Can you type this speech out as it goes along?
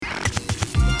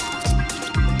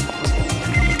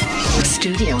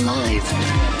Studio Live.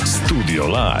 Studio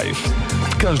Live.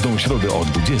 W każdą środę o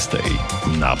 20:00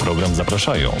 na program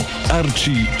zapraszają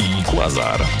Archie i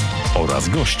Quasar oraz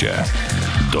goście.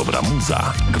 Dobra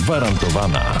muza,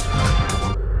 gwarantowana.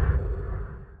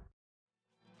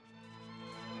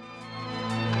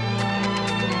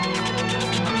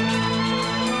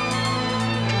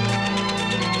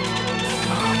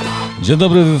 Dzień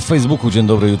dobry w Facebooku, dzień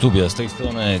dobry YouTubie. Z tej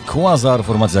strony Quasar,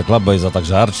 formacja Clubbase, a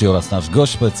także Archie oraz nasz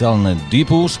gość specjalny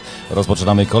Deepush.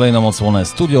 Rozpoczynamy kolejną odsłonę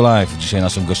Studio Live. Dzisiaj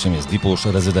naszym gościem jest Deepush,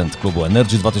 rezydent klubu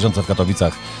Energy2000 w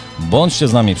Katowicach. Bądźcie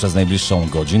z nami przez najbliższą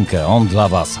godzinkę. On dla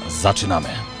Was. Zaczynamy.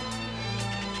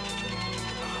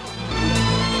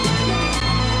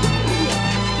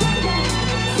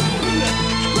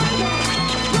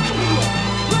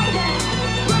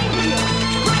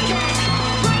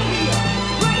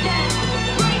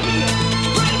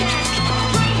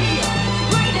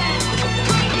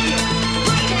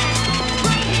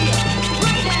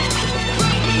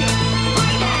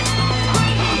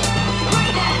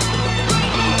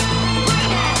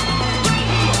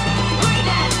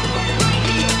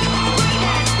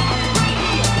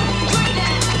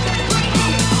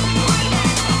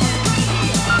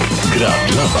 Gra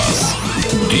dla Was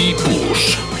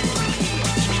Deepush.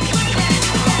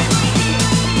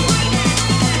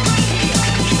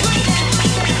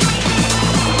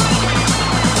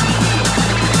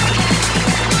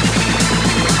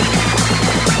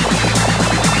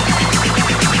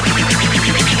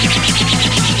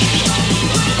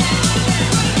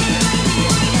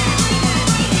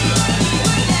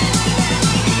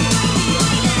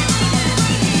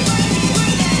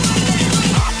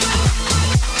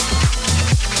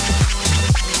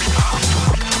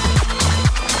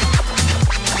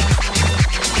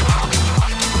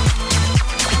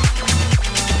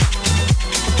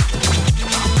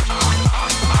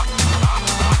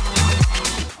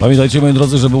 Pamiętajcie, moi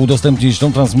drodzy, żeby udostępnić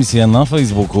tą transmisję na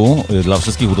Facebooku, dla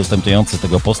wszystkich udostępniających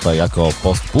tego posta jako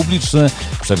post publiczny,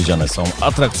 przewidziane są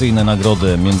atrakcyjne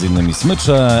nagrody, m.in.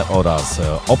 smycze oraz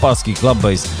opaski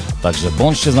Clubbase. Także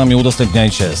bądźcie z nami,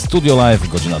 udostępniajcie Studio Live,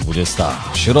 godzina 20,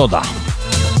 środa.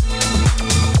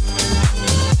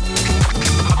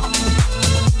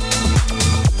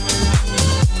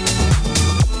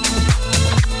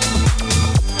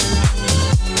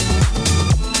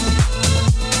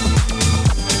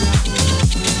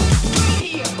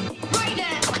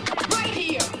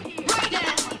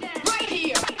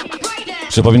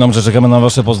 Przypominam, że czekamy na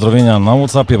Wasze pozdrowienia na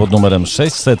WhatsAppie pod numerem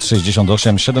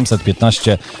 668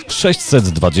 715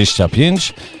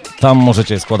 625. Tam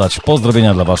możecie składać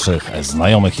pozdrowienia dla Waszych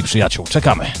znajomych i przyjaciół.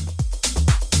 Czekamy.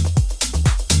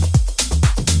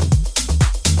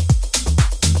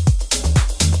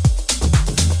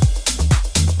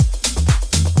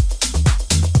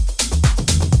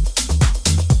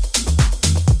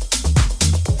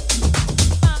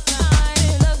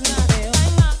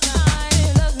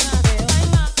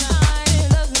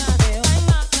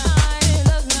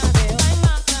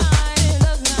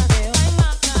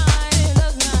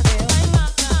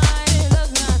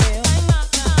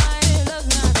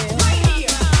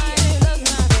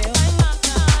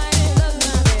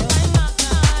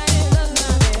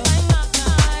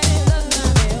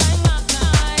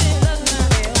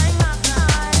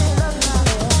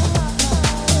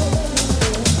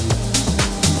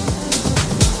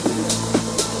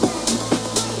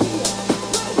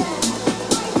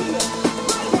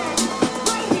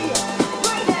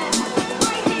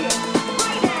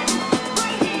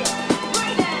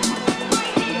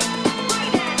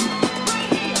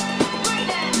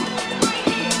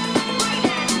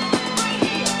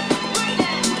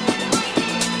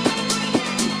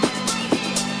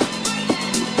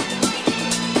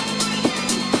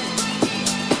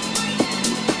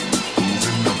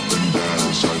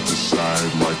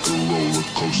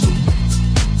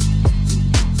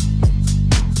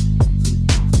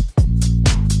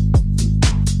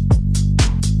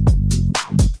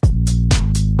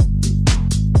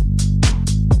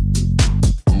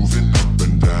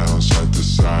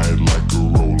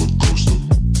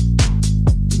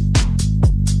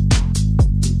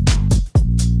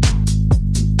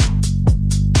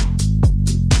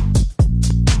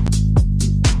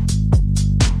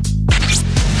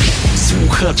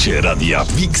 Słuchacie Radia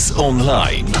Vix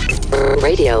Online.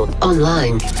 Radio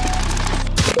Online.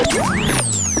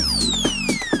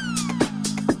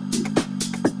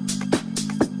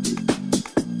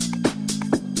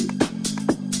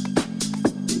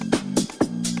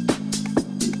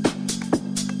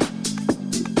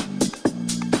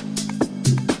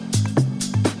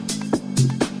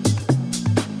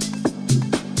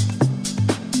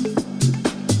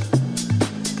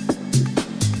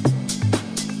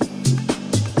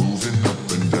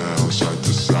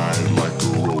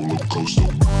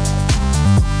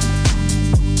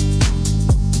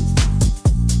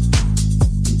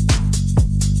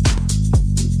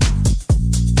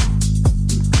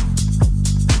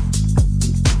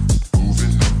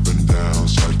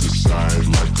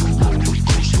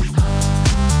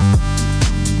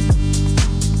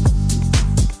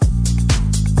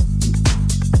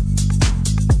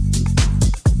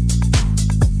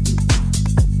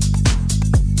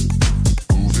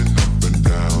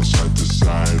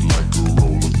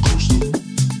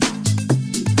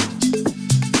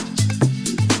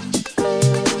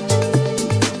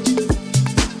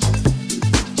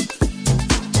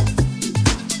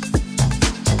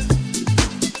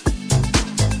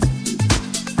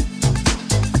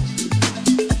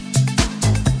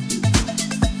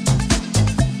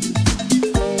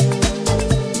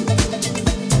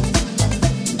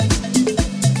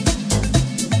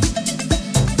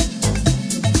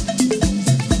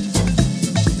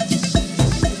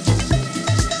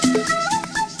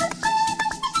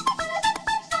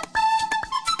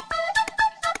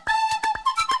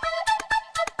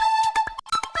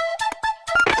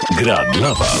 Gra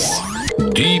dla Was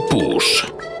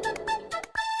Deepush.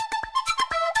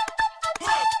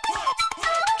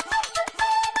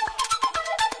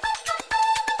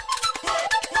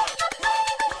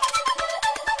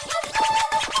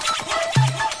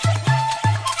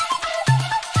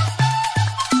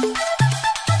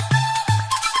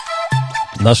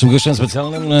 Naszym gościem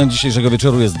specjalnym dzisiejszego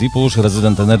wieczoru jest Deepush,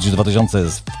 rezydent Energy2000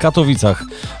 jest w Katowicach.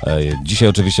 Dzisiaj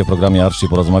oczywiście w programie Archie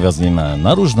porozmawia z nim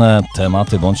na różne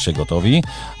tematy, bądźcie gotowi.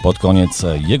 Pod koniec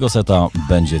jego seta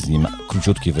będzie z nim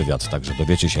króciutki wywiad, także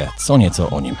dowiecie się co nieco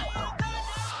o nim.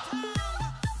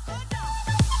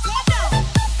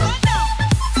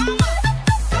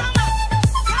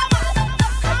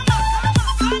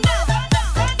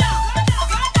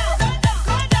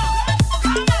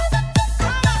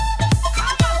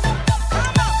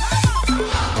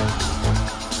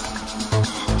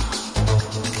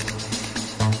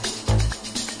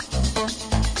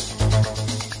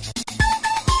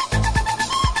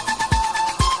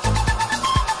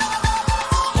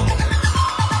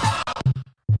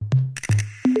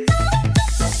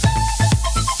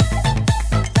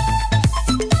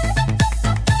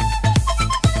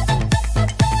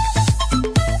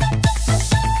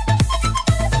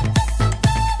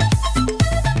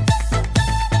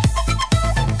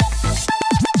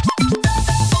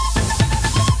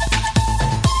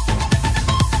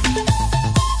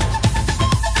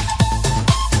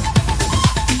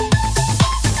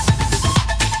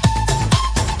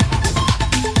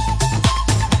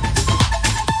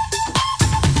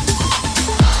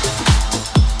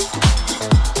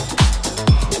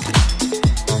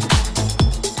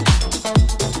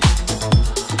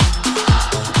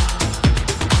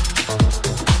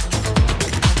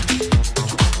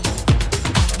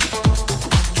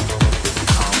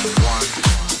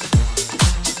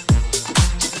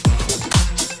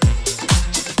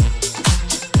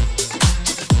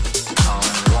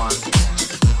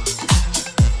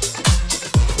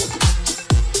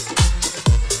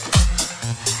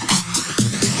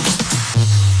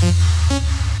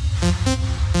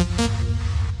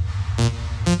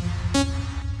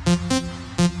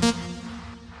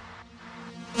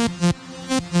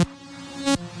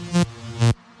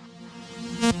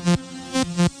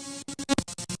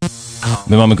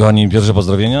 My mamy, kochani, pierwsze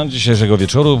pozdrowienia dzisiejszego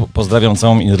wieczoru. Pozdrawiam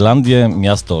całą Irlandię,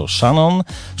 miasto Shannon,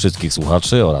 wszystkich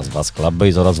słuchaczy oraz Was,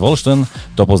 Clubbase oraz Wolsztyn.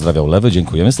 To pozdrawiał Lewy,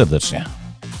 dziękujemy serdecznie.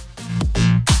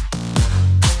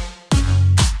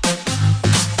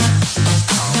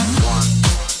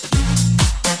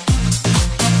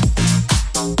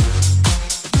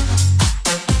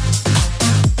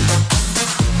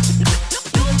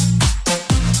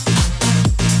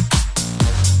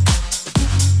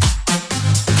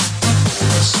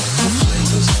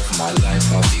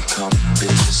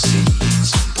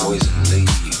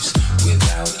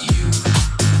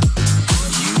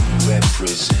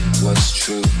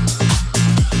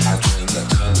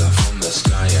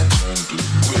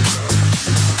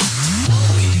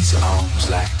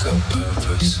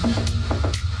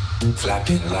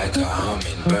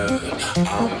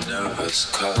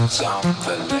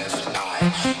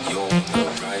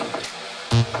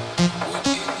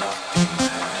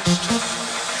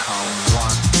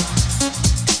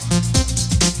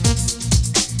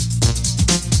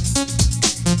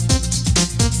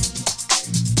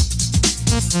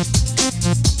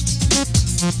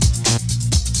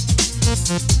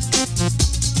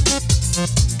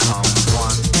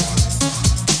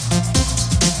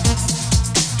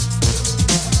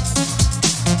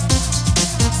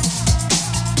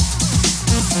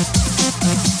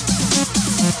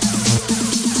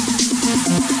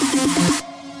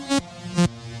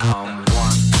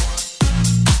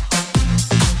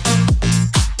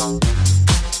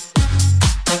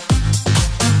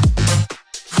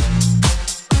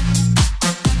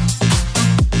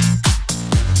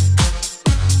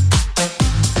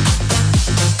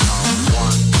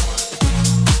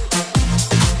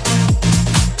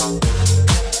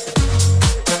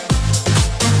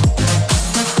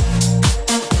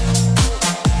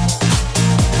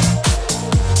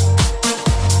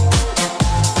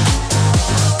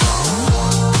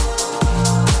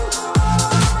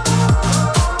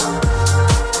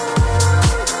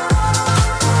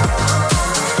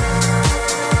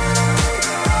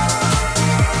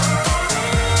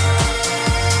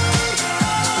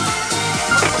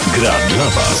 Gra dla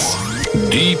Was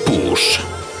Deepush.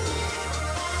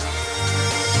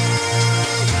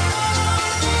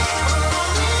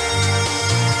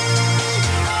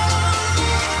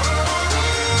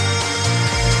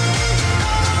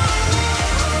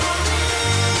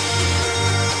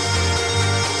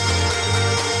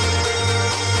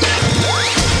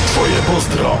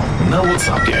 na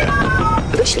WhatsAppie.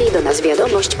 Wyślij do nas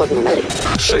wiadomość pod numerem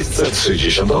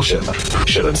 668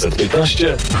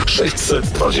 715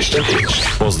 625.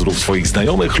 Pozdrów swoich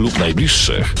znajomych lub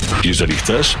najbliższych. Jeżeli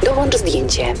chcesz, dołącz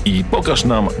zdjęcie i pokaż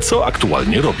nam, co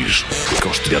aktualnie robisz.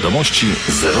 Koszt wiadomości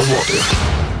 0 zł.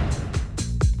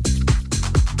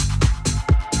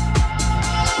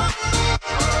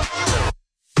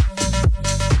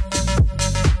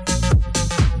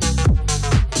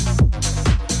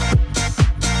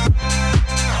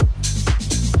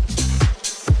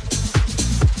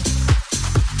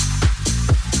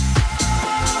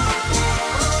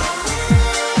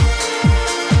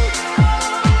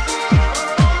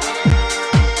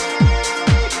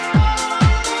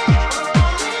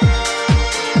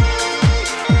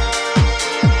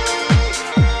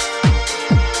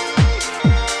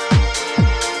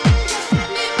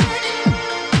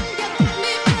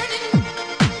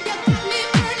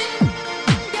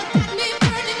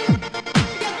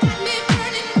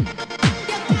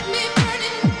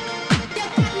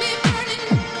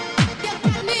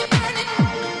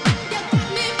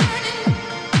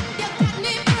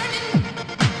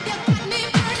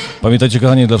 Pamiętajcie,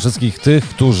 kochani, dla wszystkich tych,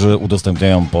 którzy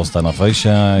udostępniają posta na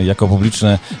fejsie jako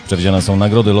publiczne, przewidziane są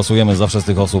nagrody. Losujemy zawsze z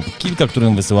tych osób kilka,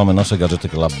 którym wysyłamy nasze gadżety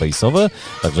club base'owe.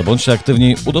 Także bądźcie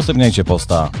aktywni, udostępniajcie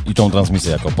posta i tą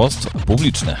transmisję jako post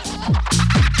publiczny.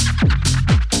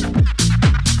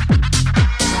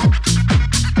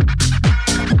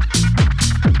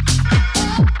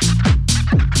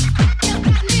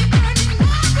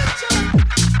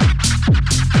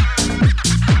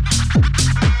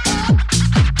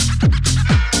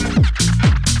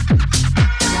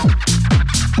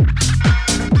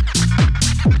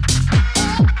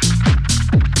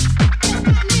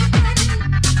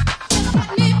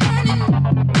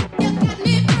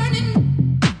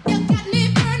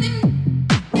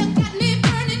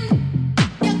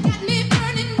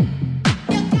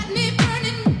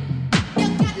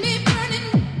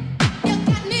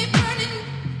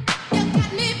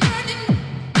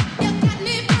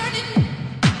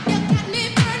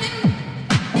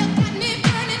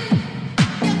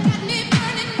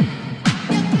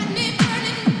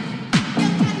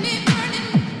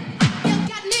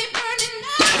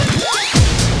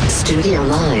 Studio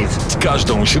Live. W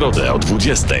każdą środę o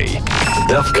 20:00.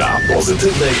 Dawka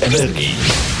pozytywnej energii.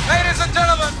 Ladies and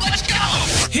gentlemen, let's go!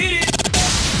 Hit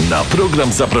it! Na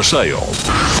program zapraszają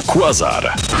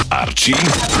Quasar, Archie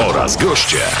oraz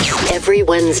goście. Every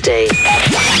Wednesday.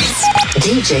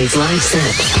 DJ's live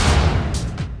set.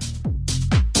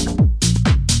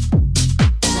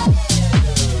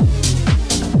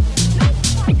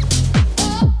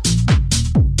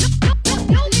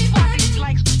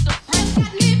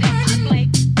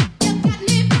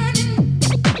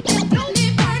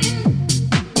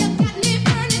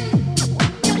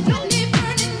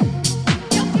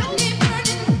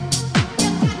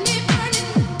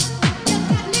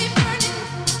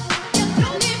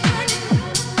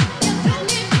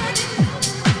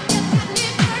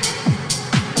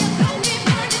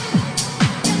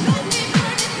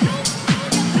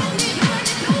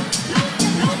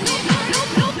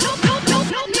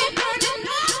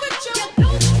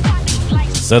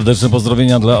 Serdeczne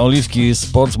pozdrowienia dla Oliwki z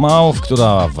Portsmouth,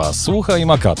 która was słucha i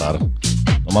ma katar.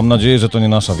 No, mam nadzieję, że to nie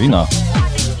nasza wina,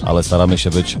 ale staramy się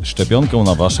być szczepionką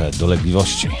na wasze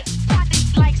dolegliwości.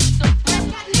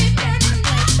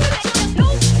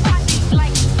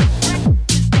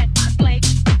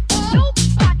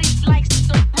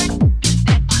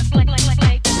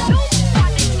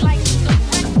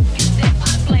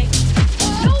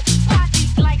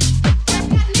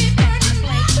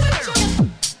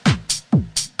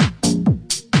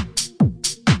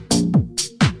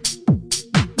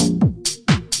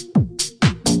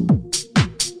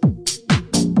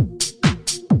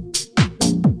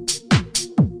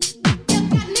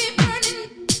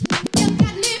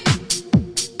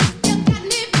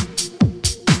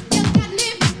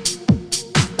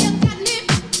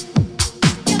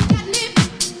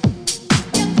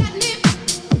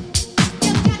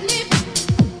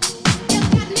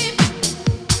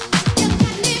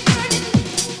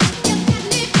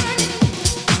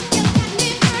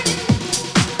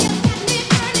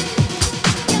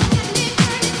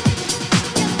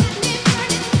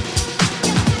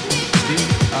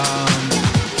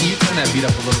 beat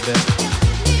up a little bit.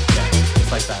 Yeah,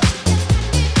 just like that.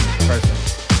 Perfect.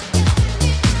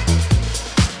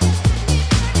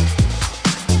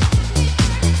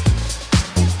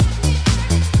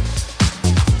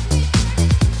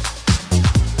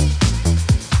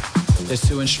 There's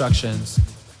 2 instructions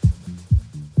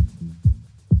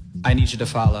I need you to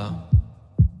follow.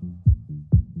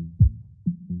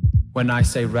 When I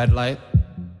say red light,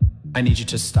 I need you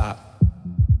to stop.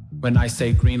 When I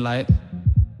say green light,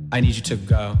 I need you to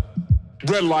go.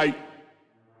 Red light.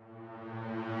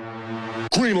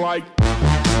 Green light.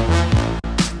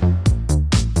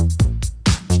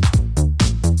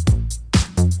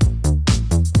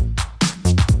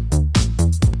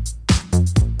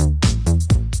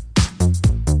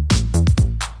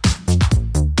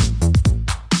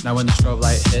 Now when the strobe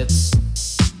light hits,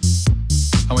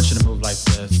 I want you to move like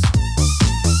this.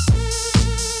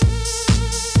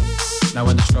 Now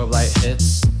when the strobe light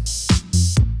hits,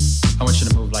 I want you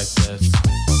to move like this.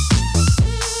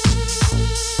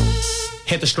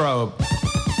 Hit the strobe.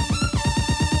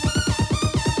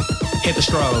 Hit the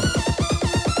strobe.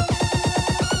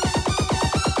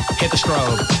 Hit the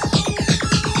strobe.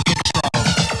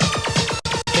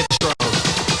 Hit the strobe.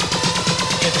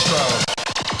 Hit the strobe.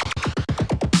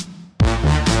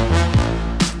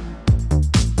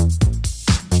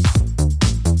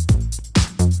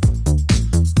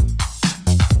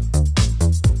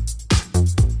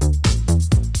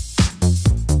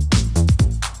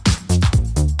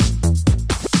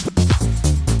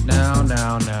 Now.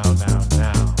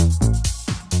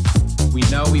 We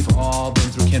know we've all been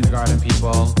through kindergarten,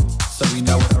 people, so we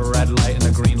know what a red light and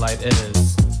a green light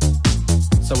is.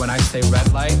 So when I say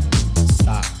red light,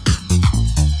 stop.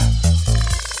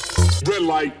 Red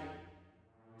light.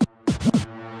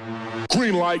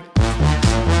 Green light.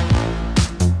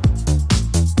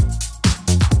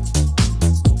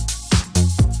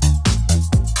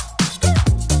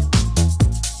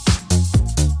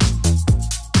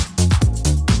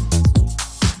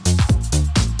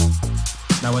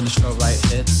 Now when the strobe light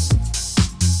hits,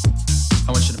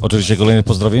 I want you to... Oczywiście kolejne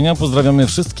pozdrowienia. Pozdrawiamy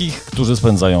wszystkich, którzy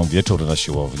spędzają wieczór na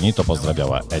siłowni. To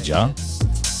pozdrawiała Edzia.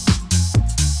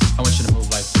 I want you to move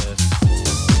like this.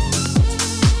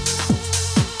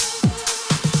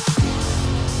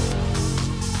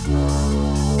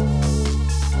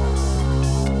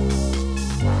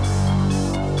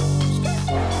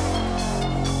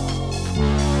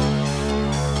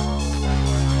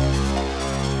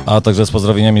 A także z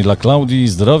pozdrowieniami dla Klaudii,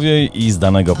 zdrowiej i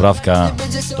zdanego prawka.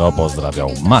 To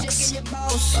pozdrawiał Max.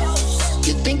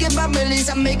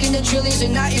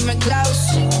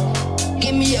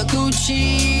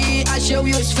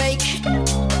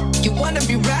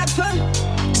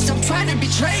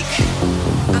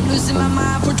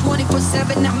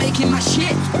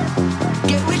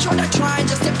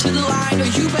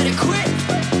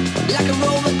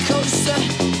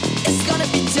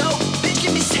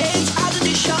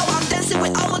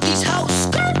 With all of these hoes.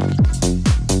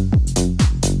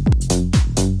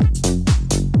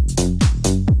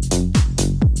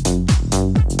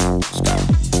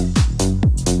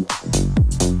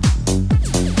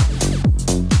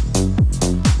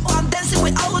 I'm dancing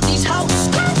with all of these hoes.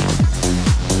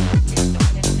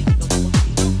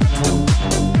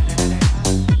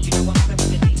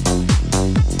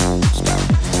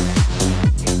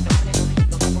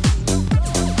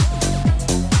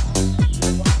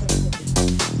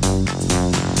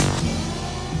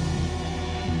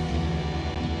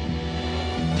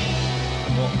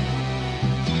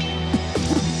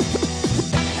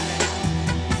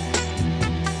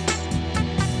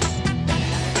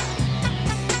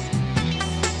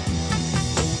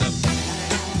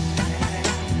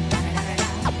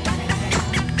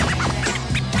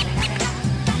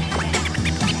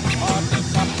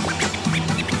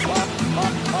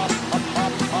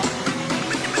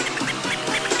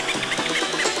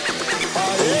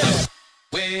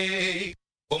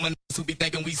 Woman who be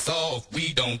thinking we soft,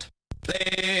 we don't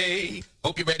play.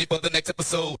 Hope you're ready for the next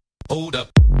episode. Hold up.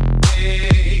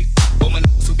 Hey, woman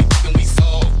who be thinking we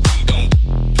soft, we don't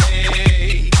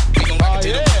play. We gon' rock it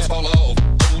till the wheels fall off.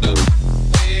 Hold up.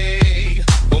 Hey,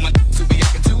 woman who be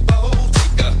acting too bold,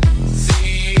 take a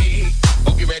seat.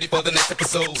 Hope you're ready for the next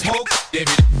episode. Smoke, yeah,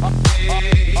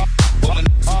 hey, woman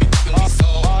who be thinking we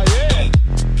soft, we don't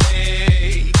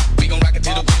play. We gon' rock it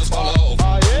till the wheels fall off.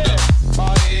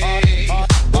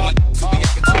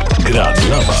 Gra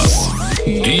dla Was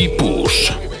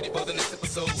D-Push.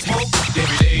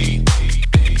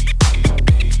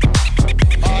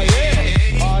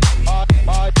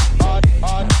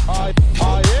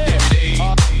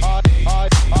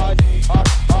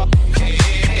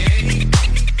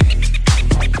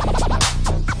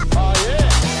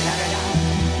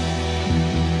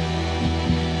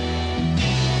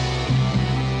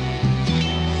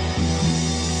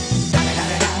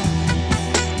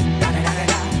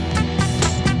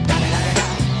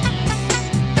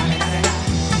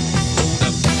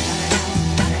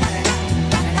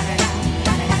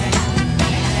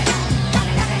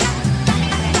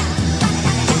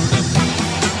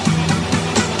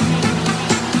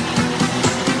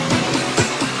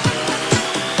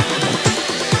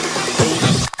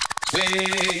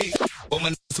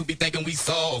 thinking we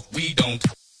soft, we don't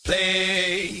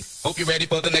play. Hope you're ready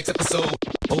for the next episode.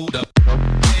 Hold up.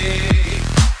 Hey,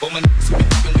 for my niggas who be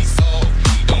thinking we soft,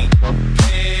 we don't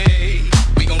play.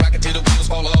 We gon' rock it till the wheels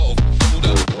fall off. Hold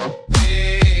up.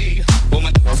 Hey, for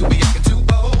my niggas who be acting too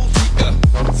bold, take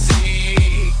a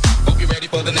seat. Hope you're ready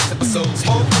for the next episode.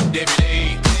 Smoke every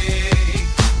day. Hey,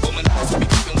 for my niggas who be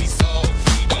thinking we soft,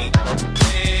 we don't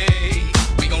play.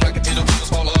 We gon' rock it till the wheels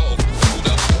fall off. Hold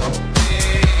up.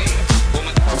 Hey, for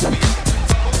my niggas who be acting too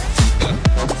bold, take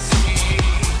a seat.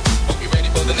 Hope you're ready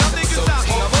for the next episode.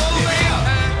 Smoke every day.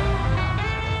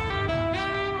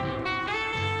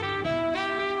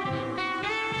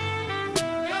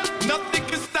 Nothing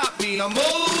can stop me. I'm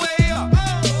all the way up.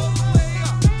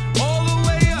 All the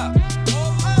way up.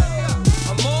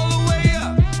 I'm all the way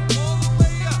up.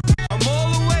 I'm all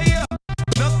the way up.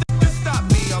 Nothing can stop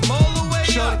me. I'm all the way up.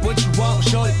 Show it what you want,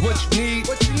 show it what you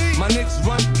need. My niggas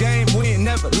run the game, we ain't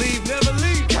never leave.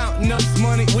 Counting up this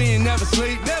money, we ain't never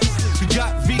sleep. You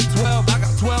got V12, I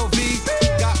got 12 V's.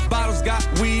 Got bottles, got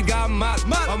weed, got my.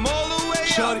 I'm all the way up.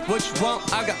 Show it what you want,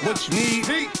 I got what you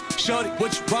need. Shorty,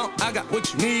 what you want? I got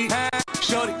what you need.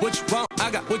 Shorty, what you want?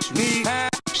 I got what you need.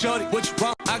 Shorty, what you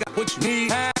want? I got what you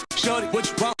need. Shorty, what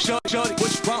you want? Shorty,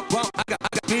 what you want? I got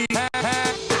need.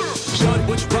 Shorty,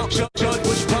 what you want? Shorty,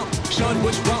 what you want? Shorty,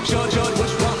 what you want? Shorty, what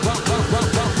you want?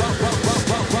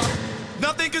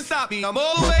 Nothing can stop me. I'm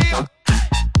all the way up.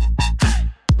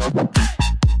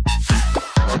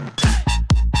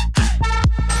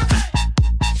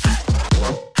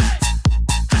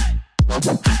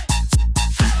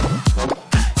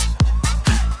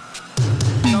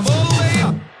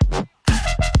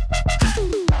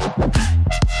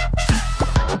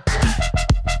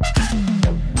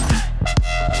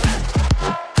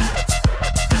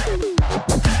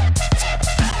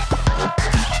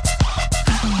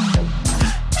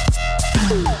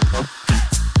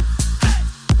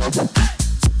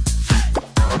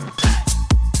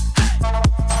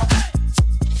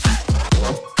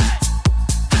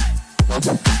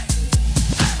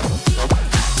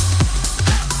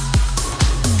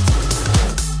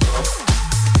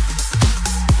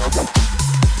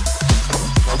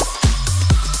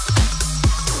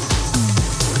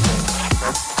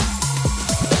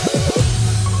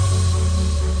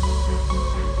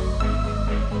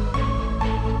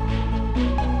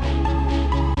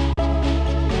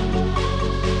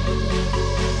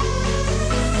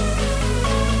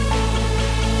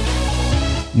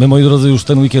 My, moi drodzy, już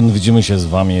ten weekend widzimy się z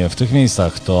Wami w tych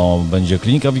miejscach. To będzie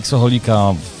Klinika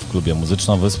Wiksoholika w klubie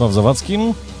muzycznym w Wyspaw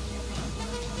Zawadzkim.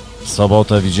 W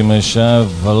sobotę widzimy się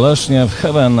w Lesznie w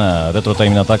Heaven. Retro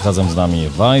Time Attack razem z nami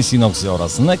Vice, Inox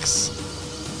oraz Nex.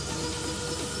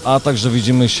 A także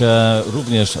widzimy się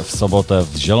również w sobotę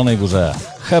w Zielonej Górze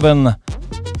Heaven.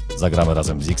 Zagramy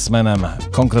razem z X-Menem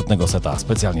konkretnego seta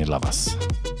specjalnie dla Was.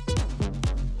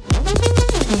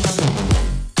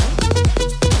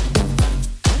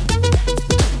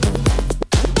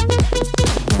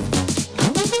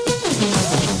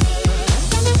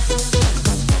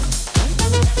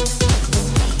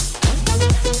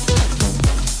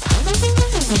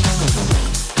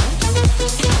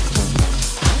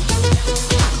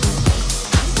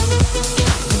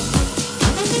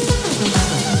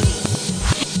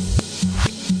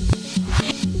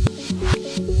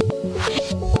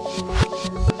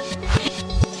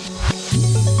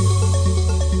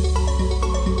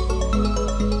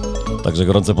 Także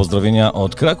gorące pozdrowienia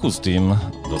od Krakus Team.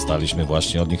 Dostaliśmy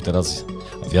właśnie od nich teraz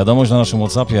wiadomość na naszym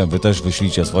WhatsAppie. Wy też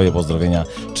wyślijcie swoje pozdrowienia.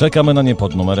 Czekamy na nie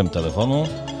pod numerem telefonu.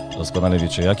 Doskonale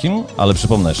wiecie jakim, ale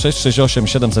przypomnę 668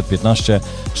 715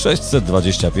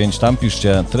 625. Tam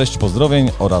piszcie treść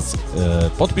pozdrowień oraz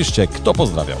podpiszcie, kto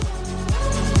pozdrawiał.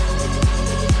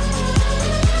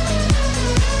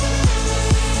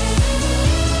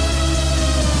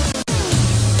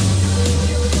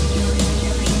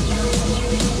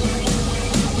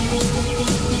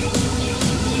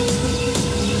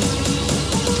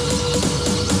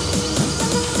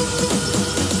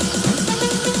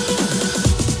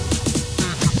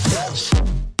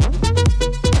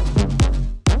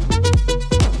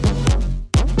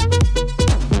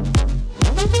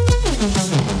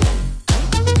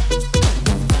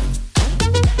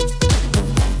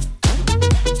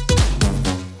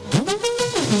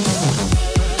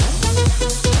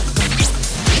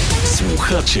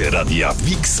 Słuchacie Radia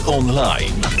Wix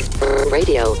Online.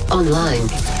 Radio online.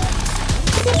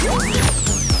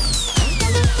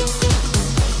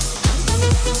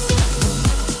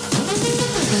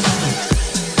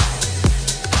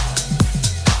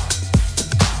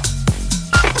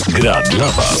 Gra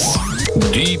dla Was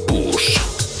Deep Push.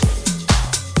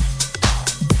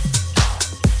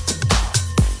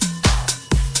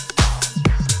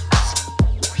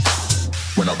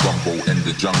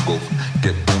 jungle,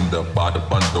 get boomed up by the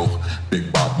bundle.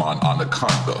 Big bad man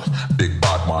anaconda, big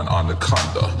bad man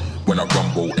anaconda. When I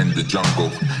rumble in the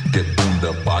jungle, get boomed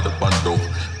up by the bundle.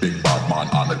 Big bad man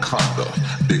anaconda,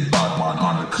 big bad man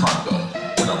anaconda.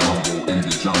 When I rumble in the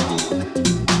jungle,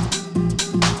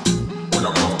 when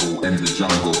I rumble in the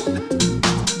jungle,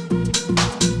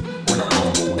 when I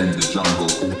rumble in the jungle,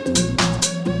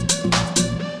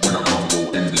 when I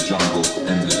rumble in the jungle,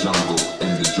 in the jungle,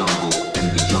 in the jungle, in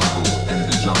the jungle, in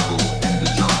the jungle, in the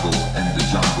jungle, in the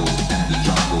jungle, in the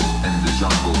jungle, in the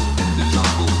jungle, in the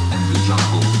jungle, in the jungle,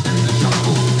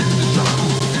 in the jungle, in the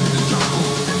jungle, in the jungle,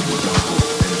 in the jungle,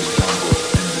 in the jungle,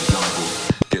 in the jungle,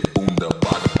 get boomed up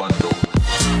by the bundle.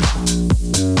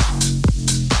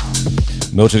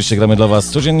 My oczywiście gramy dla Was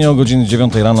codziennie o godzinie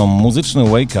 9 rano muzyczny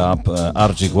Wake Up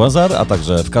Archie Quasar, a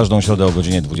także w każdą środę o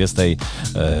godzinie 20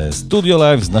 Studio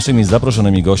Live z naszymi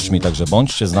zaproszonymi gośćmi, także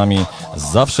bądźcie z nami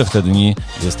zawsze w te dni,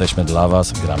 jesteśmy dla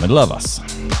Was, gramy dla Was.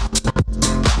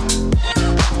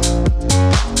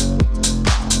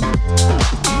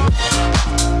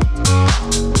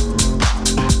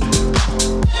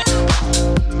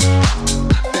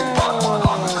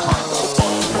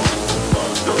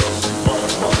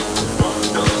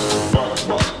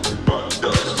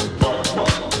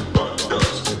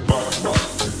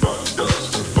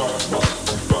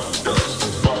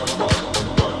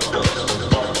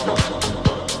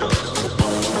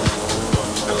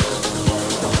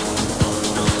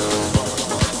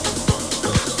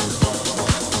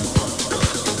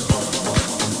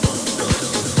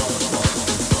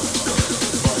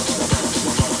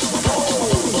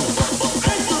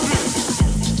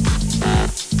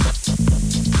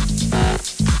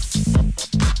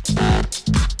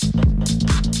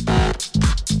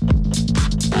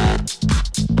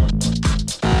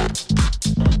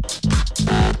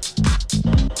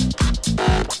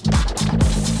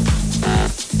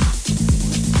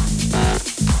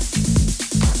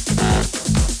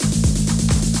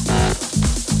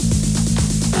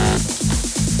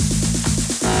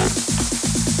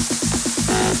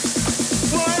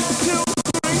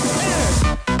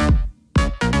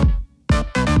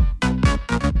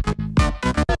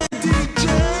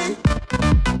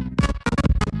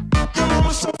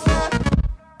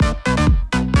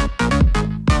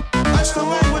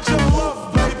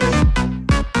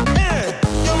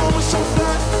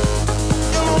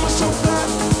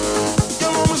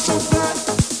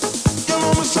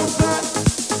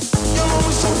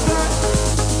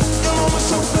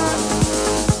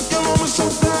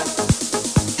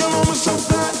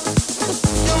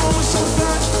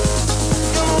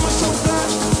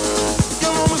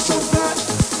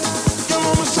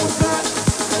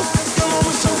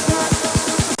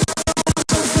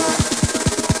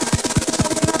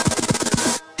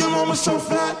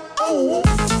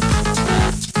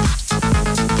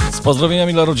 Z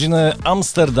pozdrowieniami dla rodziny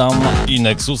Amsterdam i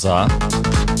Nexusa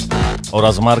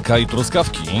oraz Marka i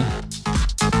Truskawki.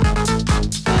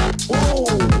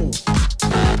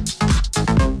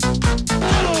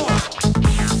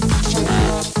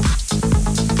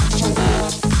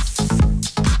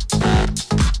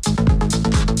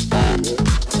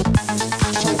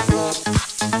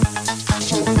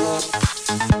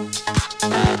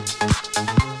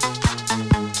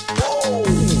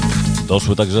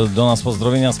 Doszły także do nas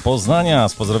pozdrowienia z Poznania,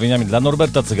 z pozdrowieniami dla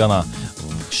Norberta Cygana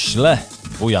w Śle,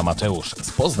 wuja Mateusz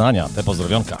z Poznania, te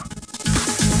pozdrowionka.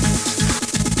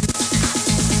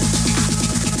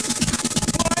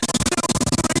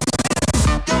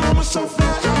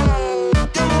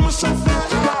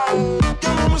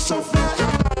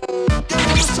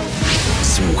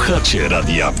 Słuchacie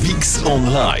Radia Wix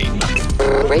Online.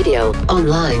 Radio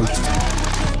online.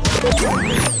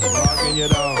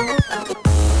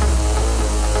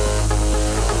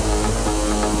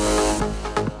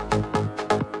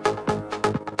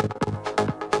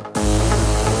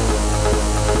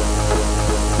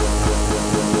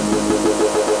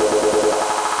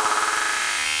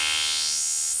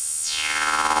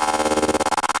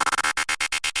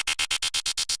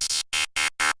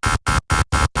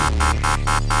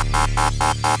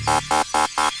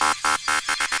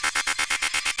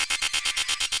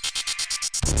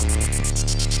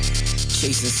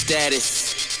 Chasing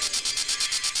status.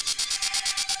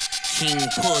 King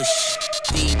Push,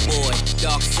 D-Boy,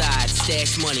 Dark Side,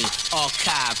 Stash Money,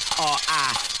 Archive,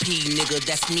 R.I.P. Nigga,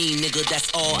 that's me, nigga, that's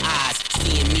all eyes.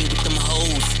 Seeing me with them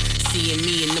hoes, seeing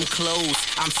me in them clothes.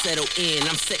 I'm settled in,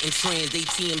 I'm setting trends, they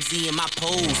TMZ in my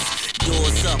pose.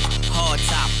 Doors up, hard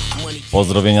top, money.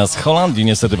 Pozdrowienia z Holandii,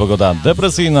 niestety pogoda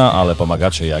depresyjna, ale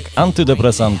pomagacie jak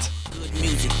antydepresant.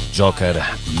 Joker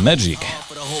Magic.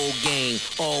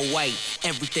 All white,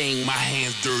 everything. My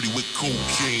hands dirty with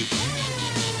cocaine.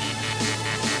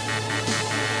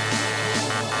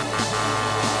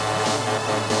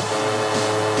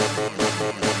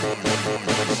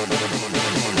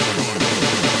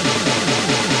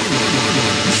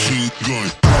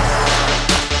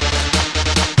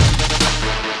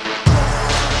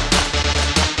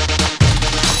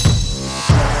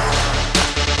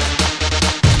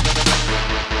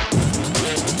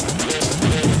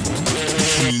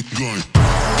 Gun.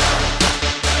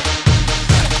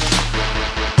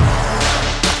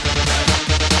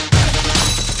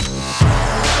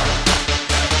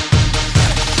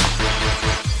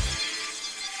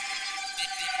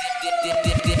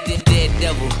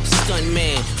 Daredevil, stunt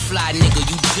man, fly nigga,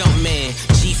 you jump man.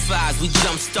 G5s, we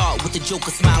jump start with the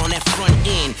Joker smile on that front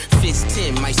end. Fist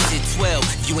 10, might sit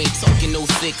 12. You ain't talking no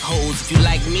thick hoes. If you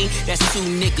like me, that's 2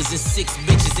 niggas and 6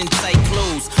 bitches in tight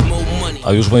clothes. More money.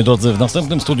 A już, moi drodzy, w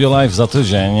następnym Studio Live za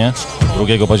tydzień,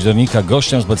 2 października,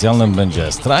 gościem specjalnym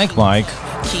będzie Strike Mike.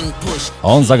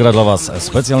 On zagra dla Was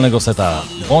specjalnego seta.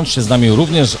 Bądźcie z nami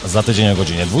również za tydzień o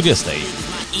godzinie 20.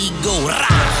 Ego, ra!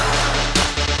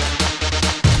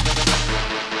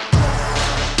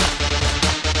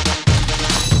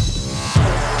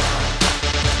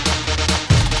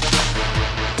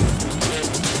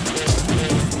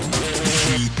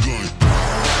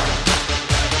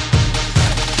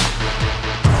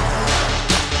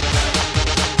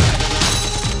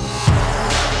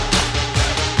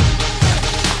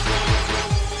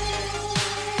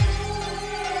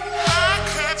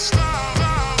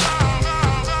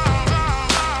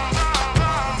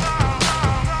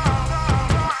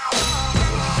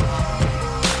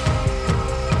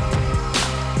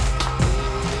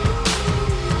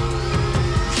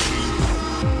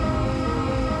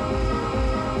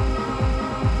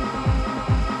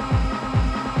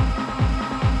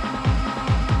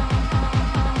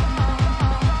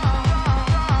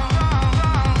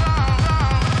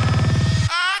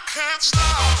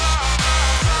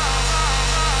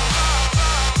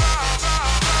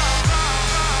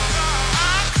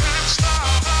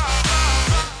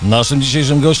 Naszym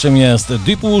dzisiejszym gościem jest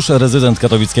Deepush, rezydent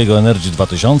katowickiego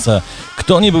Energy2000.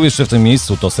 Kto nie był jeszcze w tym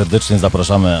miejscu, to serdecznie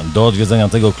zapraszamy do odwiedzenia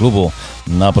tego klubu.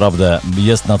 Naprawdę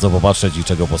jest na co popatrzeć i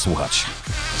czego posłuchać.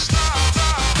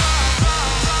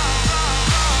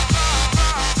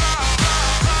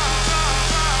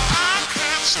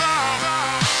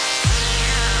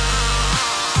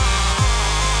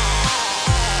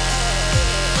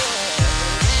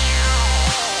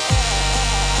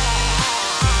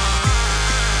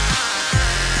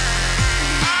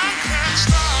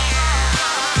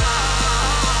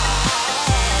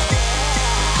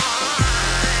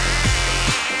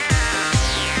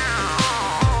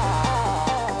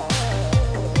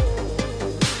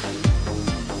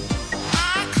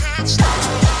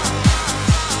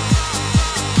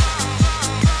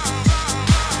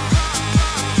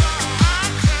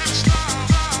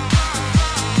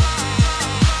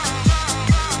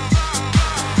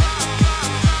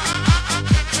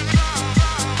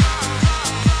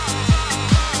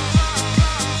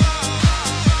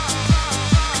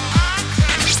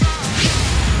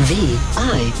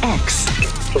 VIX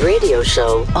Radio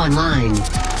Show Online.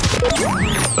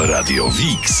 Radio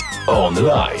VIX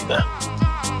Online.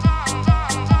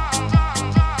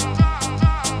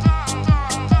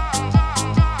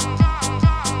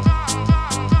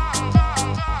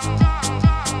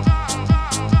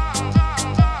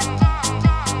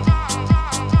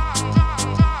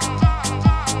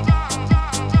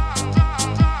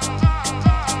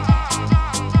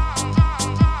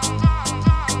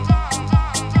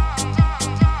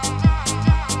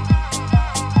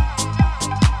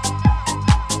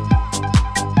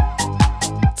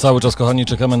 Cały czas, kochani,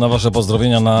 czekamy na Wasze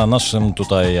pozdrowienia na naszym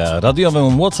tutaj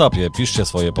radiowym WhatsAppie. Piszcie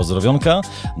swoje pozdrowionka.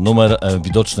 Numer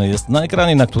widoczny jest na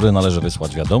ekranie, na który należy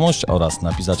wysłać wiadomość oraz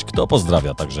napisać, kto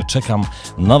pozdrawia. Także czekam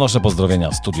na Wasze pozdrowienia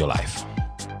w Studio Live.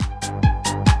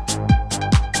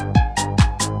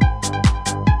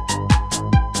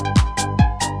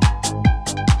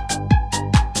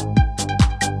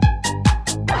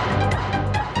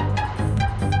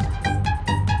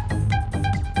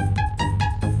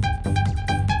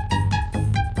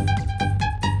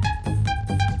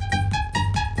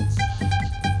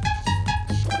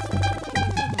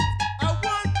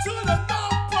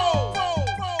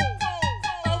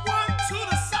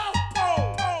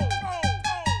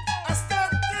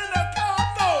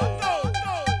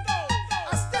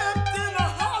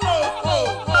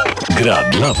 Gra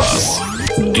dla Was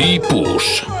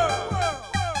Deepush.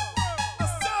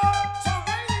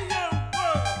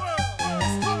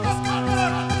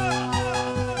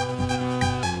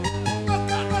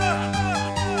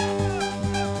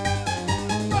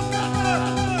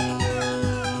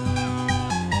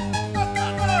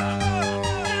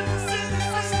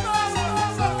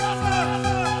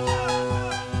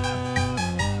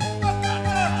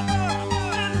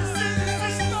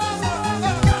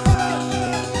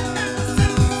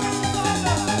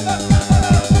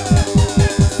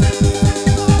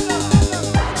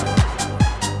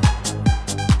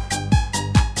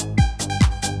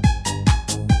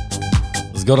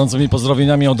 gorącymi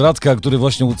pozdrowieniami od Radka, który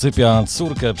właśnie ucypia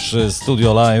córkę przy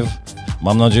Studio Live.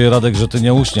 Mam nadzieję, Radek, że ty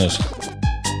nie uśniesz.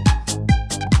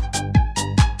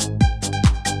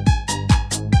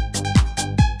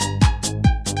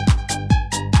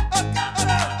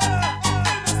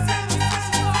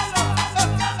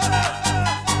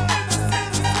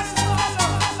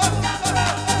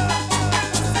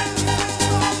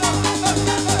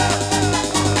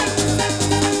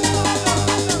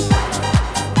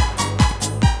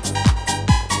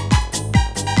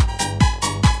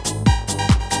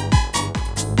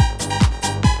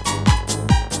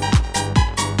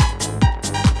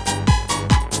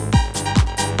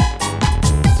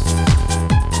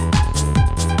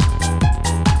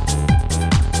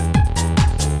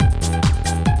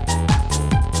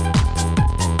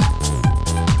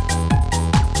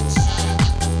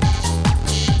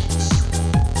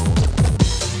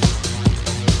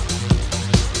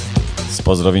 Z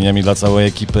pozdrowieniami dla całej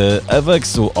ekipy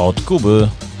Eweksu od Kuby.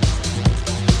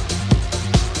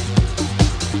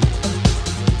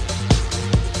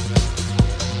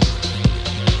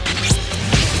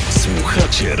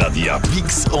 Słuchacie Radia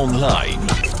Wix Online.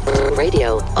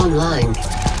 Radio online.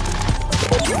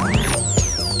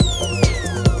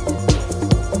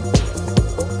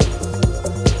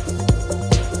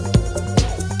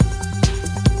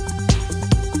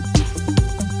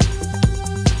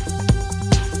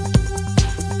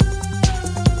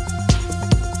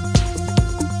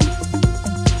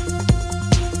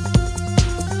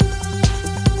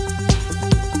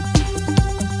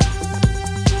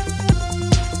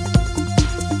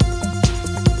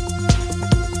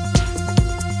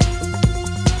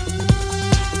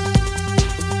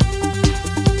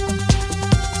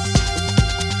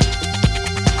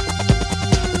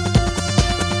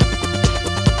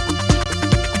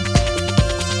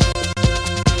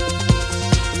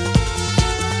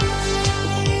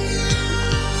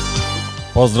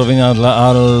 Pozdrowienia dla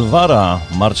Alvara.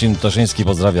 Marcin Ptaszyński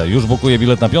pozdrawia. Już bukuje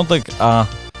bilet na piątek, a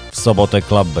w sobotę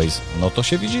Club Base. No to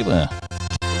się widzimy.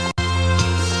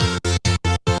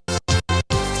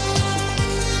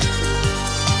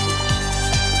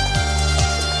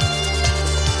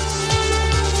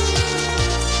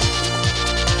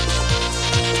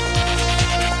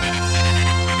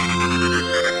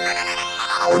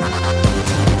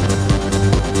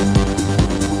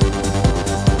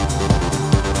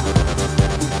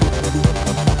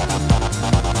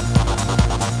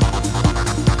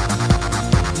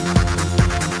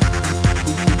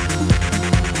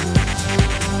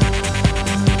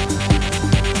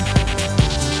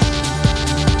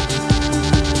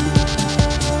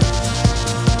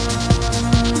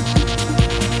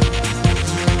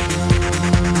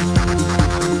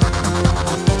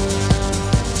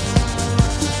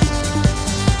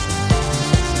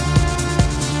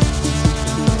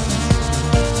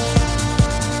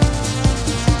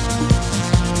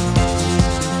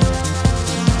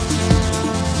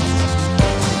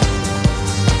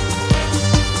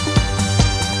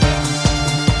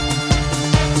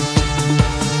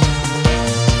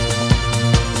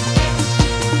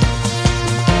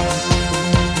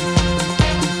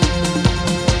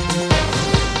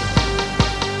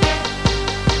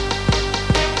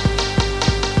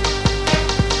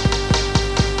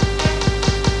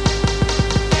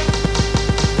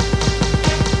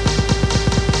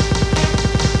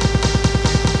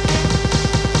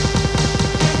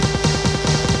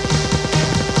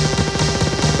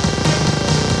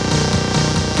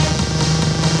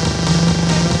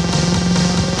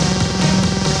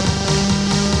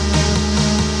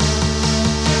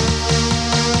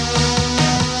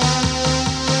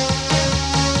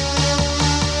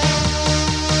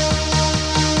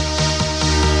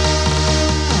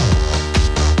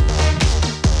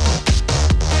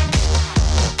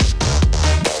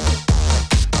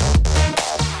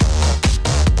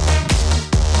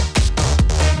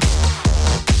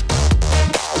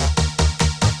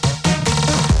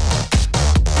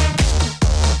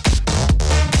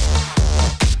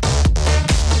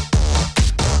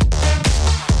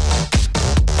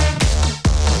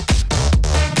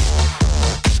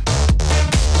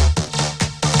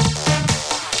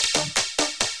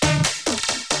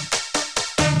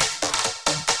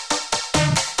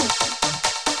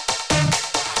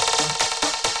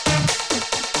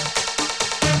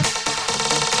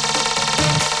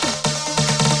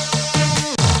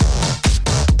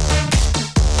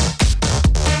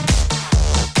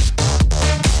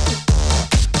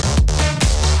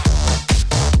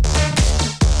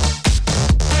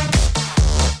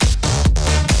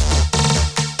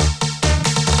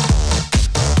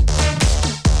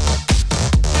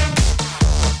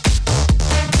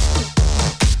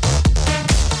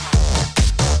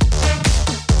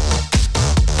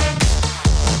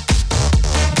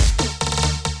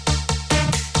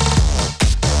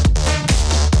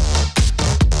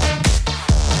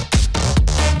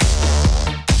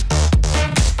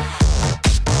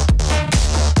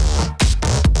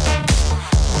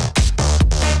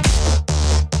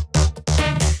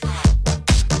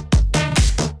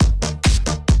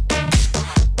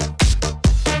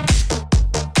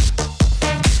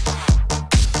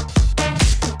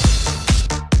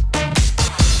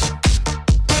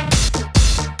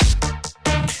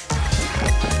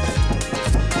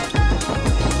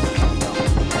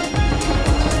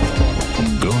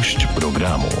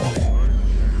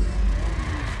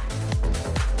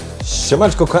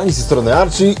 Siemanczko kochani, z tej strony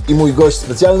Archie i mój gość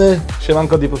specjalny.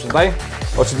 Siemanko, Dipusz tutaj.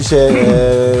 Oczywiście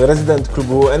rezydent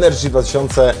klubu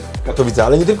Energy2000 w Katowicach,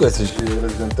 ale nie tylko jesteś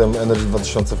rezydentem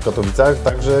Energy2000 w Katowicach,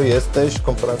 także jesteś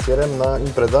konferencjerem na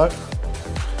imprezach.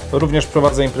 Również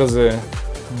prowadzę imprezy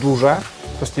duże,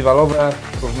 festiwalowe,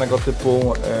 różnego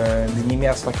typu dni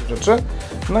miast, takie rzeczy.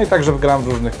 No i także gram w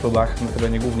różnych klubach na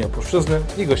terenie głównie Opolszczyzny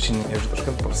i gościnnie jeżdżę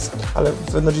troszkę po Polsce. Ale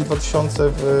w Energy2000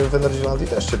 w Energylandii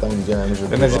też Cię tam widziałem, że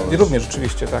w Energylandii również,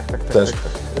 rzeczywiście, tak. Też.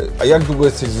 Tak. A jak długo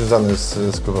jesteś związany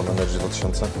z klubem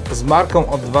Energy2000? Z marką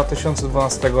od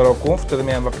 2012 roku, wtedy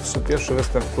miałem swój pierwszy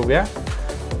występ w klubie.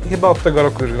 I chyba od tego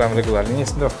roku już gram regularnie.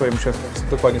 Niestety musiałem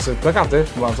dokładnie sobie plakaty,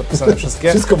 bo mam zapisane wszystkie.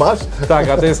 Wszystko masz? Tak,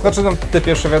 a to jest, znaczy te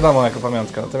pierwsze wiadomo jako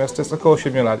pamiątka, natomiast to jest około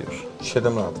 7 lat już.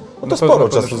 7 lat. No to sporo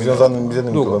czasu związanym z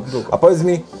jednym klubem. A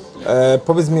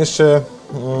powiedz mi jeszcze,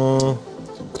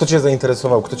 kto Cię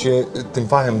zainteresował, kto Cię tym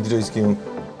fachem DJ-skim?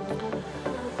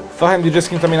 Fachem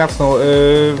DJ-skim to mnie natchnął.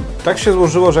 Tak się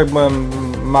złożyło, że jak byłem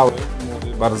mały,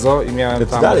 młody bardzo i miałem Ty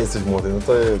dalej jesteś młody, no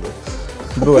to...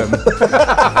 Byłem.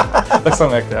 Tak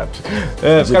samo jak ja.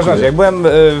 W każdym razie, jak byłem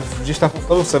gdzieś tam w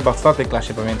podstawówce, chyba w 4.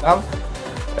 klasie pamiętam,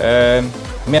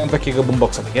 miałem takiego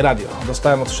boomboxa, takie radio.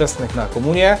 Dostałem od chrzestnych na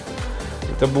komunię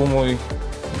i to był mój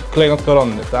klejnot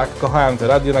koronny, tak? Kochałem te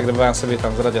radio, nagrywałem sobie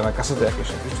tam z radia na kasety jakieś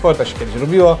to się kiedyś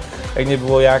robiło, jak nie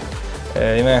było jak.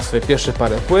 Miałem sobie pierwsze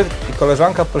parę płyt i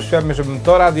koleżanka prosiła mnie, żebym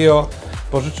to radio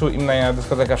pożyczył im na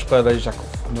dyskotekę w szkole dla dzieciaków.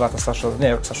 2 lata starsza,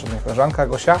 nie, rok starsza od mnie koleżanka,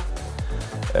 Gosia.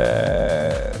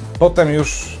 Potem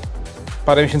już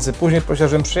parę miesięcy później prosiła,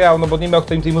 żebym przyjechał, no bo nie miał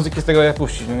kto im tej muzyki z tego radia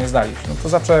puścić, no nie znaliśmy. No to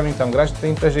zacząłem im tam grać na tej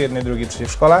imprezie, jednej, drugiej, trzeciej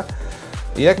w szkole.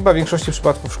 I jak chyba w większości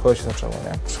przypadków w szkole się zaczęło,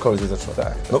 nie? W szkole się zaczęło.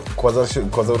 Tak. No,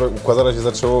 Quasara się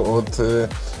zaczęło od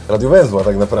radiowęzła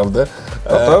tak naprawdę,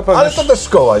 ale to też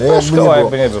szkoła, nie?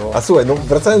 Jakby nie było. A słuchaj, no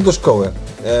wracając do szkoły,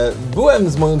 byłem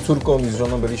z moją córką i z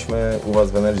żoną, byliśmy u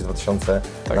Was w Energy2000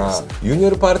 tak na jest.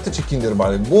 Junior Party czy Kinder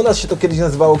Ball? Bo u nas się to kiedyś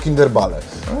nazywało Kinder Ball.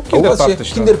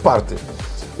 Kinder Party.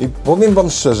 I powiem Wam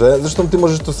szczerze, zresztą Ty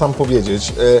możesz to sam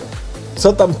powiedzieć,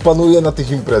 co tam panuje na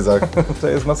tych imprezach? To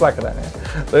jest masakra,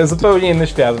 nie? To jest zupełnie inny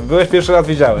świat. Byłeś pierwszy raz,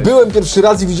 widziałeś. Byłem pierwszy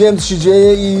raz i widziałem, co się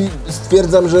dzieje i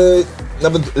stwierdzam, że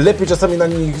nawet lepiej czasami na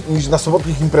nich niż na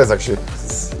sobotnich imprezach się...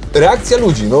 Reakcja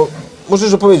ludzi, no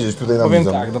możesz opowiedzieć tutaj nam. Powiem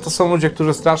tak, no to są ludzie,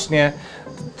 którzy strasznie...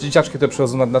 Dzieciaczki to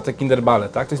przychodzą na te kinderbale,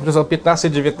 tak? To jest impreza o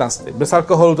 15-19, bez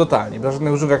alkoholu totalnie, bez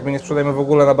żadnych używek, my nie sprzedajemy w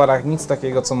ogóle na barach nic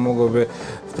takiego, co mogłoby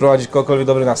wprowadzić kogokolwiek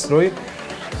dobry nastrój.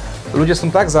 Ludzie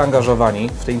są tak zaangażowani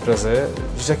w te imprezy,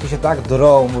 dzieciaki się tak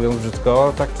drą, mówiąc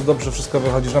brzydko, tak to dobrze wszystko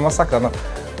wychodzi, że masakra. No,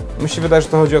 mi się wydaje, że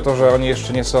to chodzi o to, że oni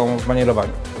jeszcze nie są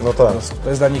zmanierowani. No tak. To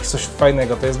jest dla nich coś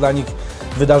fajnego, to jest dla nich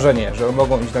wydarzenie, że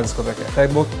mogą iść na dyskotekę. Tak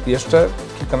jak było jeszcze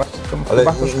kilkanaście lat temu. Ale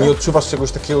nie odczuwasz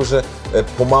czegoś takiego, że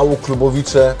pomału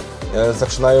klubowicze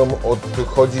zaczynają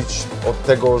odchodzić od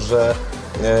tego, że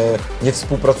nie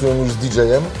współpracują już z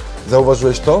DJ-em?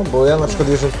 Zauważyłeś to? Bo ja na przykład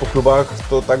jeżdżąc po klubach,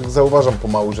 to tak zauważam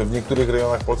pomału, że w niektórych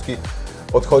rejonach Polski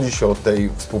odchodzi się od tej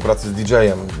współpracy z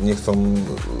DJ-em. Nie chcą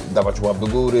dawać łap do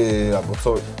góry albo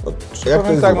co. No, jak to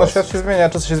jest tak, no świat się zmienia,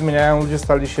 czasy się zmieniają, ludzie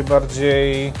stali się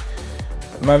bardziej...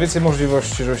 Mają więcej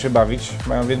możliwości, żeby się bawić,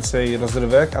 mają więcej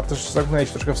rozrywek, a też zamknęli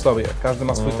się troszkę w sobie. Każdy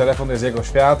ma swój telefon, to jest jego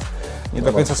świat, nie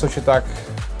do końca chcą się tak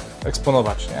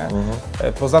eksponować, nie?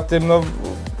 Poza tym, no...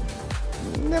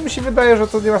 mi się wydaje, że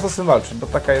to nie ma co z tym walczyć, bo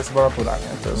taka jest chyba natura,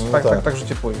 nie? To jest tak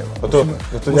życie płynie. No.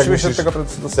 Musimy się do tego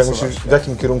dostosować. W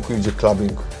jakim kierunku idzie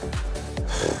clubbing?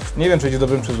 Nie wiem, czy idzie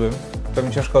dobrym czy złym, to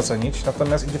mi ciężko ocenić,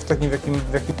 natomiast idzie w takim,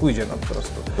 w jakim pójdzie, no po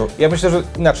prostu. No. Ja myślę, że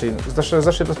inaczej, z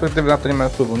naszej perspektywy na to nie ma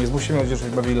wpływu, nie zmusimy ludzi,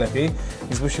 żeby bawili lepiej,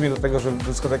 nie zmusimy do tego, żeby do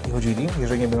dyskoteki chodzili,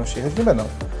 jeżeli nie będą chcieli chodzić, nie będą.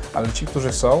 Ale ci,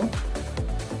 którzy są,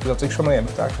 za to ich szanujemy,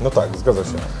 tak? No tak, zgadza się.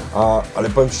 Ale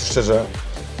powiem Ci szczerze,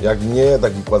 jak nie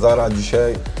taki Quasara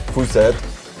dzisiaj, twój set,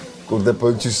 kurde,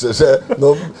 powiem Ci szczerze,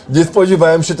 no nie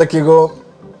spodziewałem się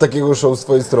takiego show z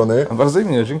Twojej strony. Bardzo mi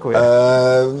miło, dziękuję.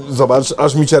 Zobacz,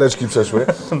 aż mi ciareczki przeszły.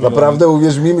 Naprawdę,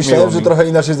 uwierz mi, myślałem, że trochę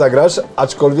inaczej zagrasz,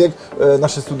 aczkolwiek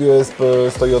nasze studio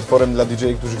stoi otworem dla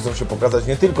DJ-i, którzy chcą się pokazać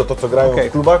nie tylko to, co grają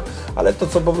w klubach, ale to,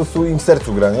 co po prostu im w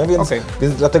sercu gra, nie?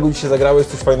 Więc dlatego dzisiaj zagrałeś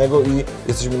coś fajnego i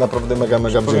jesteśmy naprawdę mega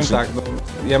wdzięczni. Tak, no,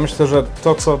 ja myślę, że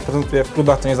to, co prezentuję w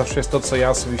klubach, to nie zawsze jest to, co ja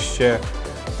osobiście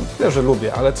że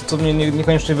lubię, ale to, co mnie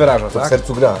niekoniecznie wyraża, to tak? w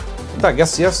sercu gra. Tak,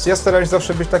 ja staram się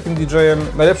zawsze być takim DJ-em,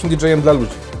 najlepszym DJ-em dla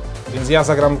ludzi. Więc ja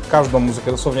zagram każdą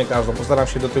muzykę, dosłownie każdą, postaram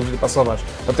się do tych ludzi pasować.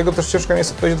 Dlatego też ciężko mi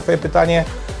jest odpowiedzieć na Twoje pytanie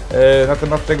na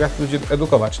temat tego, jak ludzi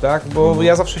edukować, tak? Bo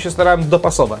ja zawsze się starałem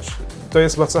dopasować. to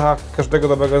jest chyba cecha każdego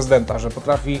dobrego rezydenta, że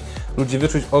potrafi ludzi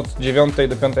wyczuć od 9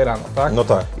 do 5 rano, tak? No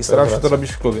tak. I staram się to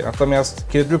robić w klubie. Natomiast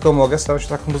kiedy tylko mogę, staram się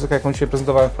taką muzykę, jaką dzisiaj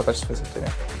prezentowałem, wplatać w swoje sety,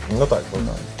 nie? No tak,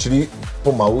 czyli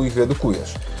pomału ich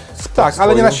redukujesz. Tak,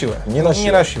 ale nie na siłę. Nie na siłę.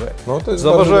 Nie na siłę. No to jest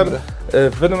Zauważyłem, bardzo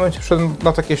w pewnym momencie wszedłem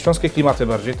na takie śląskie klimaty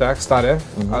bardziej, tak, stare,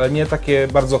 ale nie takie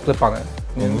bardzo oklepane.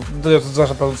 Nie, to jest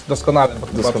doskonale.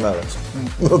 Doskonale.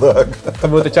 No tak. To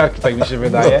były te ciarki, tak mi się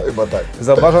wydaje. No, chyba tak.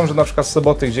 Zauważam, że na przykład z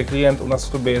soboty, gdzie klient u nas w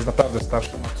klubie jest naprawdę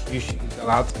starszy, ma 30 kilka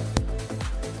lat,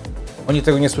 oni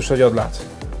tego nie słyszeli od lat.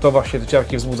 To właśnie te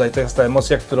ciarki wzbudza i to jest ta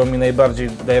emocja, którą mi najbardziej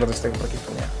daje radość z tego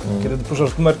parkietu, nie? Kiedy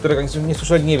puszasz numer, którego nie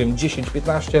słyszeli, nie wiem,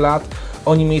 10-15 lat,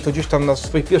 oni mieli to gdzieś tam na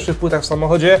swoich pierwszych płytach w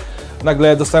samochodzie,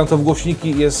 nagle dostają to w głośniki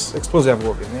i jest eksplozja w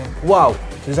głowie, nie? Wow,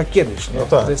 to jest jak kiedyś, nie? No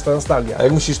tak. To jest ta nostalgia. A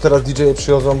jak myślisz, teraz DJ-e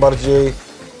przychodzą bardziej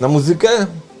na muzykę?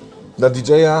 Na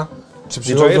DJ-a? Czy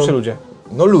przychodzą... DJ-e czy ludzie?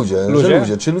 No ludzie.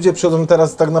 Czy ludzie przychodzą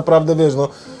teraz tak naprawdę, wiesz,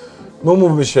 no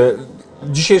mówmy się,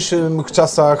 w dzisiejszych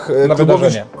czasach na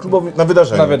wydarzenie.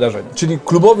 Na wydarzenie. Czyli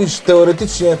klubowicz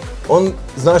teoretycznie, on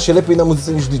zna się lepiej na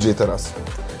muzyce niż DJ teraz.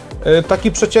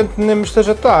 Taki przeciętny myślę,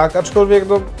 że tak, aczkolwiek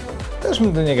no, też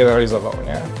bym nie generalizował,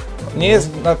 nie? Nie jest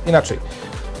inaczej.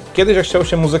 Kiedyś jak chciało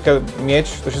się muzykę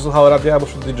mieć, to się słuchało radia albo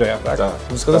szło DJ-a, tak?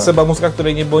 Dyskotece była muzyka,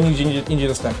 której nie było nigdzie indziej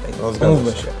dostępnej. No,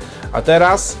 Mówmy się. A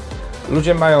teraz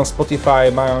ludzie mają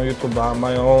Spotify, mają YouTube'a,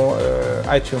 mają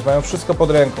iTunes, mają wszystko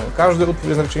pod ręką. Każdy utwór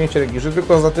jest na wyciągnięcie ręki, że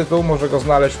tylko za tytuł może go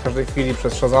znaleźć w każdej chwili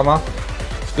przez Shazama.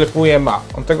 Sklepuje, ma.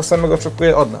 On tego samego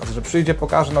oczekuje od nas, że przyjdzie,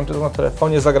 pokaże nam tytuł na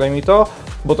telefonie, zagraj mi to,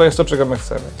 bo to jest to, czego my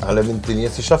chcemy. Ale ty nie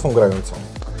jesteś szafą grającą.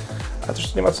 A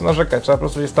też nie ma co narzekać, trzeba po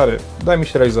prostu być stary. Daj mi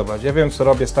się realizować. Ja wiem, co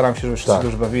robię, staram się, żeby wszyscy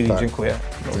dobrze bawili. Dziękuję.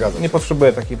 Zgadzam nie się.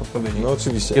 potrzebuję takiej podpowiedzi. No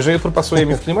oczywiście. Jeżeli utwór pasuje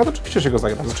mi w klimat, to oczywiście się go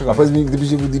zagram. Dlaczego? A powiedz mi,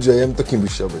 gdybyś nie był DJ-em, to kim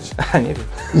byś chciał być? Nie wiem.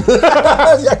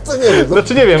 Jak to nie wiem? No,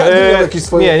 Znaczy nie wiem.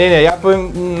 Swoje... Nie. Ja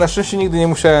powiem, na szczęście nigdy nie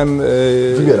musiałem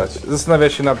wybierać.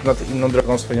 Zastanawiać się nad inną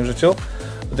drogą w swoim życiu.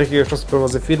 Od jakiegoś czasu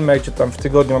prowadzę firmę, gdzie tam w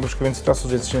tygodniu mam troszkę więcej czasu,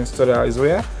 gdzie się to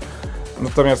realizuje.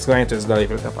 Natomiast granie to jest dalej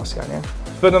wielka pasja, nie?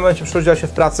 W pewnym momencie przechodziła się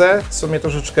w pracę, co mnie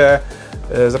troszeczkę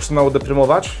zaczynało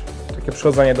deprymować. Takie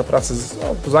przychodzenie do pracy,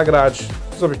 zagrać,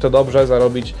 zrobić to dobrze,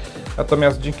 zarobić.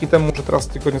 Natomiast dzięki temu, że teraz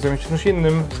tylko nie zajmuję się czymś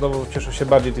innym, znowu cieszę się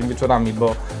bardziej tymi wieczorami,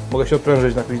 bo mogę się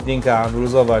odprężyć na jakieś drinka,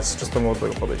 wyluzować, z czystą głową do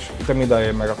tego podejść. I to mi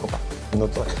daje mega kopa. No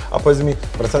tak. A powiedz mi,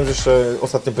 wracając jeszcze,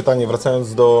 ostatnie pytanie,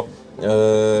 wracając do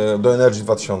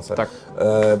Energy2000. Tak.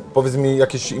 Powiedz mi,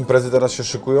 jakieś imprezy teraz się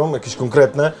szykują, jakieś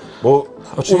konkretne? Bo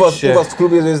Oczywiście. u was w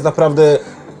klubie jest naprawdę,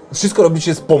 wszystko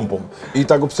robicie z pompą. I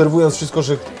tak obserwując wszystko,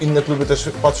 że inne kluby też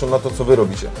patrzą na to, co wy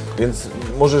robicie. Więc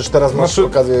możesz teraz, masz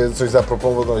okazję coś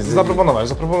zaproponować.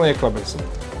 Zaproponuję klubek.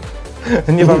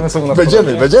 Nieważne są u nas.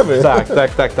 Będziemy.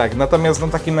 Tak. Natomiast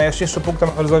takim najjaśniejszym punktem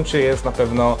na horyzoncie jest na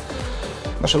pewno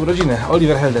nasze urodziny.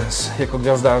 Oliver Heldens jako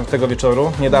gwiazda tego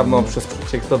wieczoru. Niedawno przez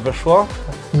przeciek to weszło.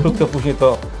 Krótko później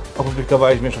to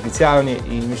opublikowaliśmy już oficjalnie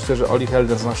i myślę, że Oli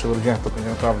Heldens w naszych urodzinach to będzie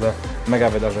naprawdę mega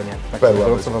wydarzenie. Tak,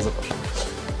 gorąco was zapraszam.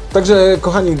 Także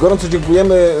kochani, gorąco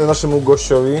dziękujemy naszemu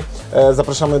gościowi.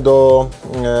 Zapraszamy do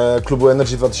klubu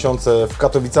Energy2000 w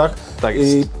Katowicach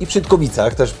i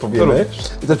Przytkowicach też powiemy.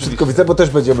 I też Przytkowice, bo też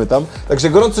będziemy tam. Także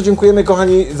gorąco dziękujemy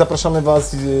kochani, zapraszamy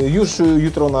was już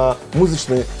jutro na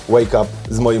muzyczny wake up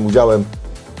z moim udziałem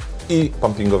i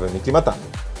pumpingowymi klimatami.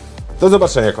 Do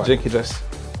zobaczenia kochani. Dzięki, Jess.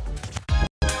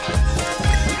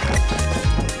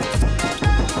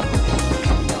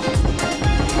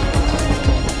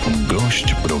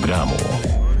 Gość programu.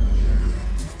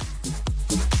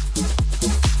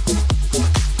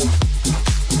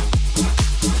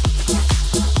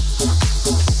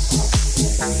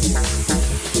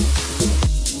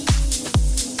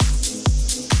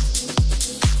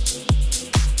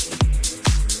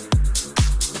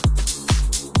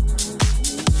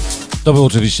 To był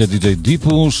oczywiście DJ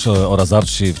Deepush oraz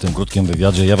Archie w tym krótkim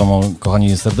wywiadzie. Ja wam,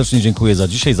 kochani, serdecznie dziękuję za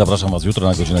dzisiaj. Zapraszam was jutro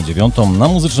na godzinę 9 na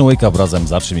muzyczny wake up razem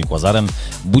z Archiem i Quazarem.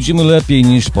 Budzimy lepiej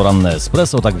niż poranne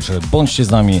espresso, także bądźcie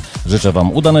z nami. Życzę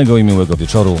wam udanego i miłego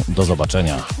wieczoru. Do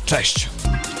zobaczenia. Cześć!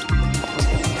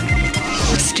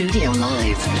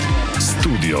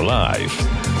 Studio Live.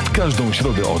 W każdą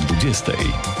środę o 20:00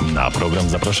 na program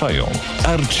zapraszają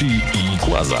Archie i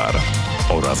Quazar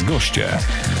oraz goście.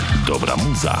 Dobra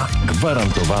muza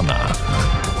gwarantowana.